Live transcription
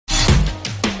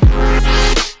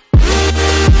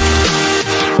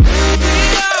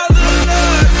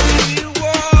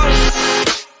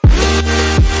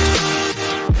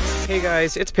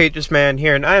guys, it's PatriotsMan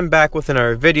here, and I am back with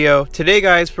another video. Today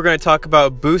guys, we're going to talk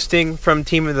about boosting from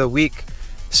Team of the Week.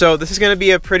 So this is going to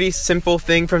be a pretty simple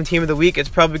thing from Team of the Week. It's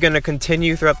probably going to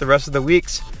continue throughout the rest of the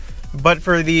weeks. But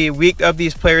for the week of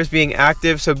these players being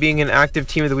active, so being an active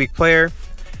Team of the Week player,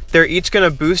 they're each going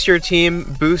to boost your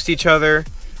team, boost each other.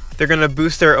 They're going to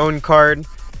boost their own card.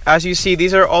 As you see,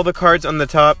 these are all the cards on the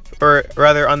top, or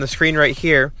rather on the screen right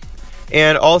here.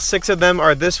 And all 6 of them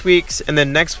are this week's, and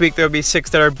then next week there will be 6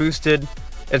 that are boosted,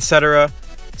 etc.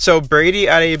 So Brady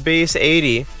at a base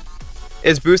 80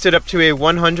 is boosted up to a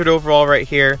 100 overall right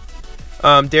here.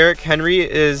 Derrick Henry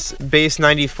is base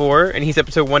 94, and he's up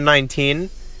to 119.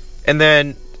 And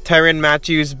then Tyrann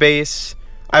Mathieu's base,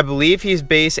 I believe he's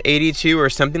base 82 or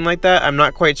something like that. I'm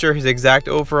not quite sure his exact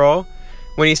overall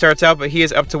when he starts out, but he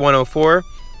is up to 104.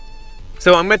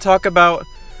 So I'm going to talk about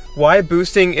why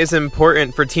boosting is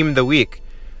important for Team of the Week.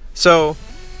 So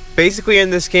basically in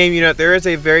this game, there is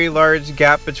a very large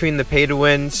gap between the pay to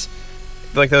wins,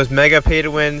 like those mega pay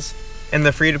to wins, and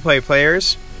the free to play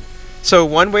players. So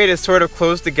one way to sort of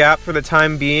close the gap for the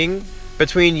time being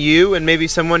between you and maybe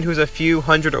someone who's a few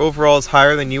hundred overalls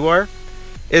higher than you are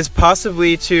is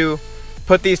possibly to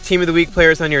put these Team of the Week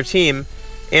players on your team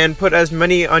and put as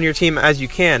many on your team as you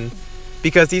can,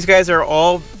 because these guys are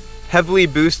all heavily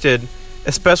boosted.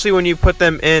 Especially when you put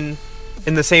them in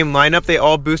the same lineup, they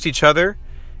all boost each other,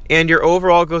 and your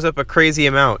overall goes up a crazy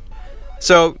amount.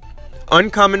 So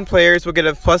uncommon players will get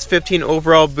a plus 15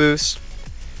 overall boost,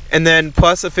 and then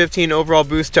plus a 15 overall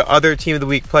boost to other Team of the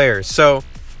Week players. So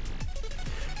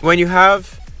when you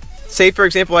have, say for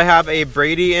example, I have a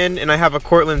Brady in and I have a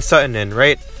Courtland Sutton in,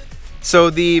 right? So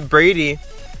the Brady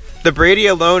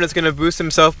alone is going to boost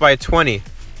himself by 20.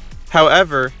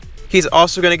 However, he's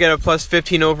also going to get a plus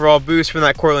 15 overall boost from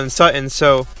that Courtland Sutton.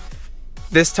 So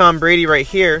this Tom Brady right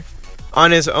here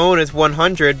on his own is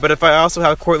 100, but if I also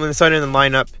have Courtland Sutton in the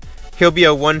lineup, he'll be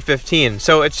a 115.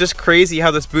 So it's just crazy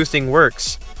how this boosting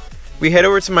works. We head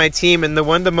over to my team, and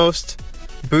one of the most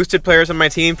boosted players on my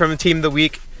team from the Team of the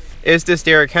Week is this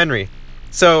Derrick Henry.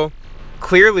 So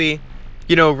clearly,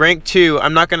 rank 2,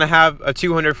 I'm not going to have a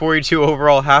 242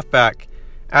 overall halfback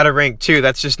at a rank 2.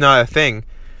 That's just not a thing.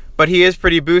 But he is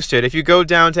pretty boosted. If you go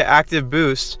down to active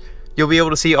boost, you'll be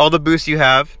able to see all the boosts you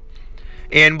have.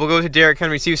 And we'll go to Derrick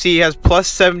Henry. So you see he has plus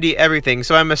 70 everything.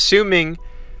 So I'm assuming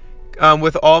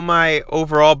with all my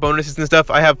overall bonuses and stuff,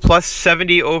 I have plus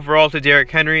 70 overall to Derrick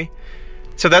Henry.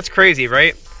 So that's crazy,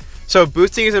 right? So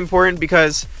boosting is important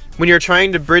because when you're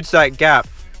trying to bridge that gap,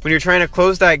 when you're trying to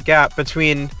close that gap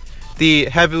between the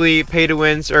heavily pay to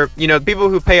wins, or people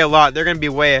who pay a lot, they're going to be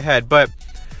way ahead. But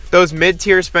those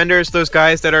mid-tier spenders, those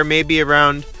guys that are maybe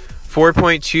around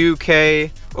 4.2k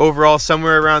overall,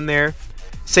 somewhere around there.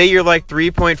 Say you're like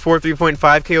 3.4,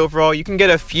 3.5k overall, you can get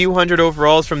a few hundred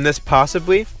overalls from this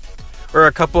possibly, or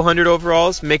a couple hundred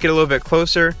overalls, make it a little bit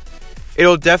closer.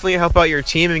 It'll definitely help out your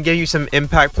team and give you some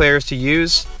impact players to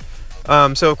use.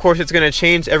 So of course it's going to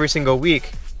change every single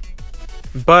week.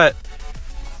 But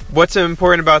what's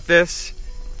important about this,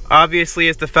 obviously,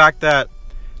 is the fact that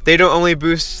they don't only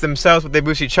boost themselves, but they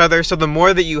boost each other. So the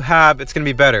more that you have, it's going to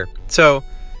be better. So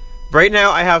right now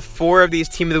I have 4 of these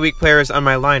Team of the Week players on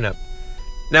my lineup.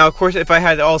 Now, of course, if I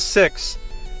had all 6,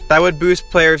 that would boost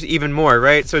players even more,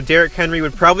 right? So Derrick Henry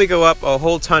would probably go up a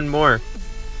whole ton more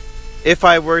if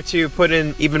I were to put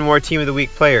in even more Team of the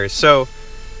Week players. So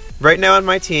right now on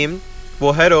my team,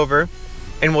 we'll head over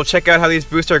and we'll check out how these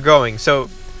boosts are going. So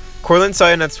Courtland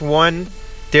Sutton, that's 1.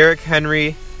 Derrick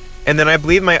Henry. And then I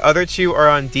believe my other 2 are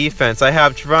on defense. I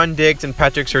have Trevon Diggs and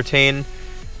Patrick Surtain.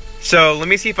 So let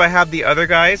me see if I have the other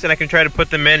guys, and I can try to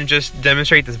put them in and just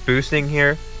demonstrate this boosting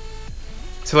here.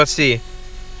 So let's see.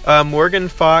 Morgan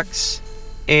Fox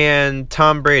and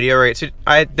Tom Brady. Alright, so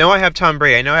I know I have Tom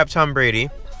Brady. I know I have Tom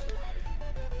Brady.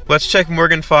 Let's check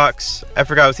Morgan Fox. I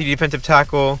forgot, was he defensive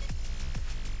tackle?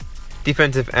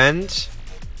 Defensive end?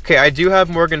 Okay, I do have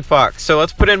Morgan Fox. So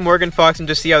let's put in Morgan Fox and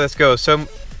just see how this goes. So,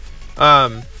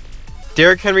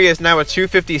 Derrick Henry is now a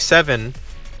 257,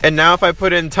 and now if I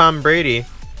put in Tom Brady,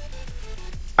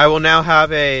 I will now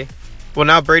have a, well,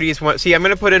 now Brady's one. See, I'm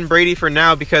going to put in Brady for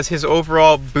now because his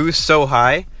overall boost so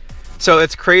high. So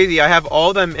it's crazy. I have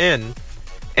all them in,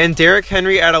 and Derrick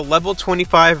Henry at a level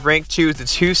 25 rank 2 is a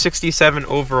 267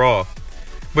 overall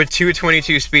with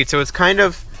 222 speed. So it's kind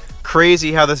of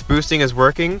crazy how this boosting is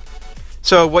working.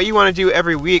 So what you want to do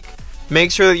every week, make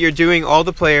sure that you're doing all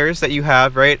the players that you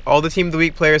have, right? All the Team of the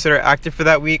Week players that are active for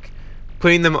that week,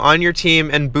 putting them on your team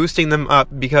and boosting them up,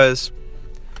 because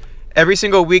every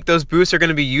single week those boosts are going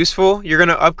to be useful. You're going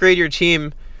to upgrade your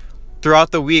team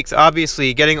throughout the weeks,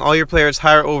 obviously, getting all your players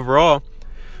higher overall.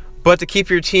 But to keep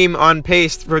your team on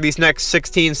pace for these next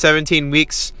 16, 17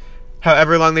 weeks,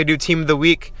 however long they do Team of the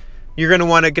Week, you're going to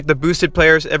want to get the boosted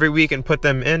players every week and put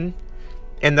them in.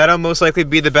 And that'll most likely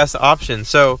be the best option.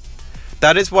 So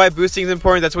that is why boosting is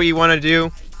important. That's what you want to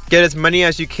do. Get as many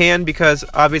as you can because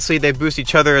obviously they boost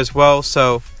each other as well.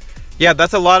 So yeah,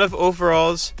 that's a lot of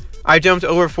overalls. I jumped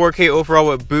over 4K overall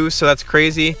with boost, so that's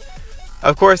crazy.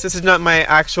 Of course, this is not my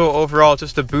actual overall,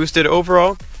 just a boosted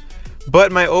overall.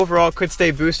 But my overall could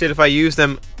stay boosted if I use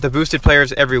the boosted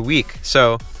players every week.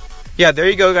 So yeah, there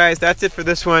you go guys. That's it for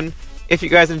this one. If you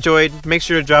guys enjoyed, make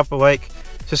sure to drop a like.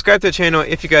 Subscribe to the channel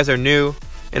if you guys are new.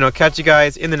 And I'll catch you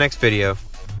guys in the next video.